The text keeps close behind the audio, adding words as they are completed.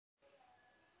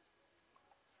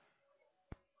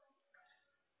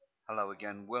Hello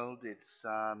again, world. It's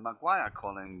Maguire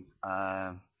calling.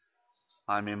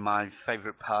 I'm in my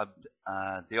favourite pub,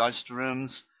 the Oyster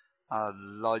Rooms,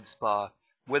 Lloyd's Bar,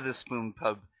 Witherspoon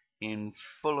Pub in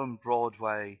Fulham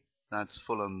Broadway. That's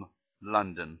Fulham,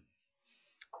 London.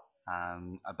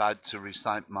 About to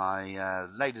recite my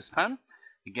latest poem,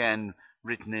 again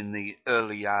written in the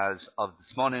early hours of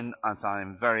this morning, as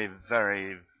I'm very,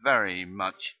 very, very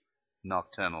much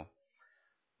nocturnal.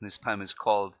 This poem is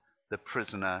called The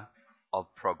Prisoner of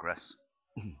Progress.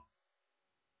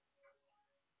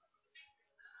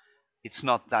 It's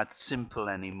not that simple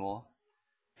anymore.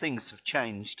 Things have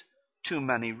changed. Too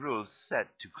many rules set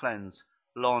to cleanse,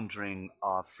 laundering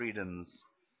our freedoms.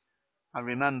 I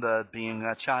remember being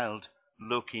a child,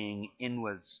 looking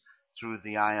inwards through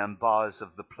the iron bars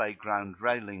of the playground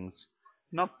railings,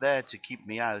 not there to keep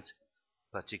me out,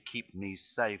 but to keep me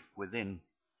safe within.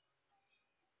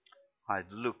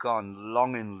 I'd look on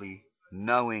longingly,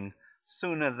 knowing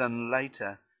sooner than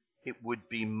later it would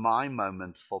be my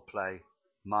moment for play,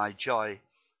 my joy,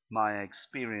 my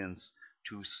experience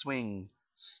to swing,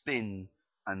 spin,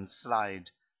 and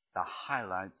slide, the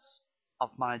highlights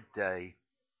of my day.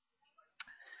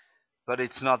 But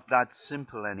it's not that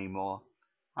simple anymore.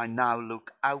 I now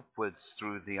look outwards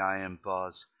through the iron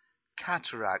bars,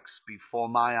 cataracts before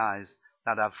my eyes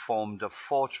that have formed a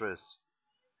fortress,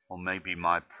 or maybe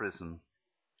my prison.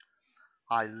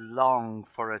 I long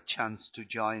for a chance to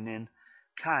join in,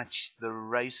 catch the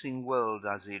racing world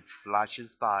as it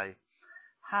flashes by.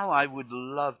 How I would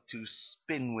love to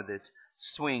spin with it,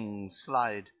 swing,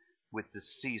 slide with the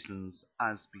seasons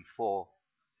as before.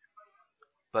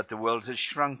 But the world has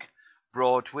shrunk,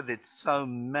 brought with it so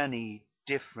many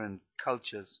different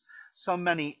cultures, so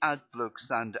many outlooks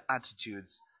and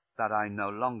attitudes that I no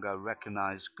longer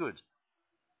recognize good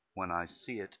when I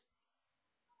see it.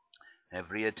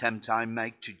 Every attempt I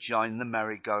make to join the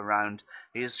merry-go-round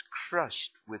is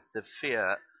crushed with the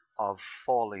fear of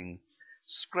falling,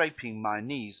 scraping my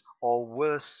knees, or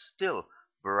worse still,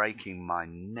 breaking my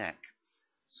neck.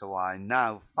 So I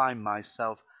now find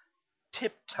myself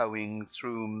tiptoeing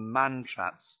through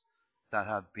man-traps that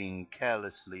have been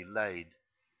carelessly laid.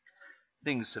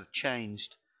 Things have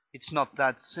changed. It's not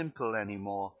that simple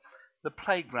anymore. The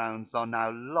playgrounds are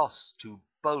now lost to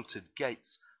bolted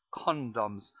gates,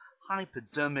 condoms,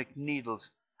 hypodermic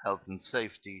needles, health and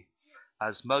safety,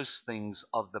 as most things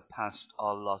of the past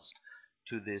are lost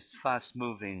to this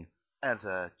fast-moving,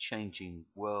 ever-changing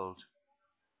world.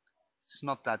 It's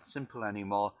not that simple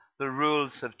anymore. The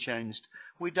rules have changed.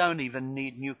 We don't even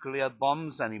need nuclear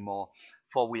bombs anymore,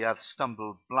 for we have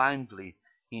stumbled blindly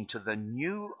into the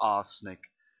new arsenic,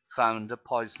 found a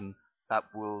poison that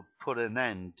will put an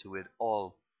end to it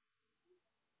all.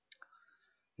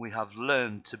 We have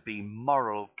learned to be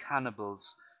moral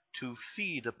cannibals, to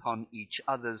feed upon each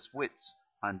other's wits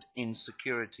and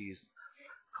insecurities.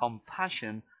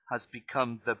 Compassion has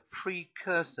become the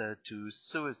precursor to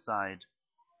suicide,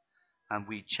 and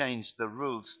we change the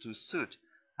rules to suit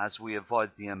as we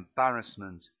avoid the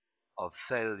embarrassment of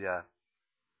failure.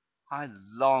 I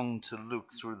long to look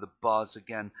through the bars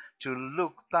again, to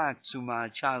look back to my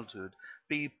childhood,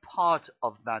 be part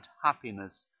of that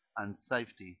happiness and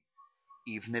safety,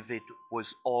 even if it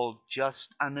was all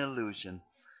just an illusion,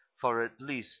 for at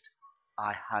least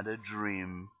I had a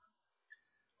dream.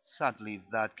 Sadly,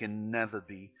 that can never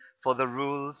be, for the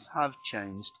rules have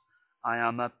changed. I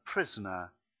am a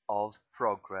prisoner of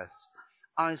progress,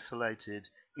 isolated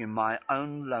in my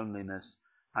own loneliness,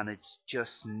 and it's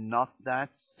just not that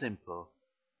simple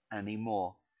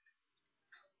anymore.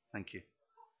 Thank you.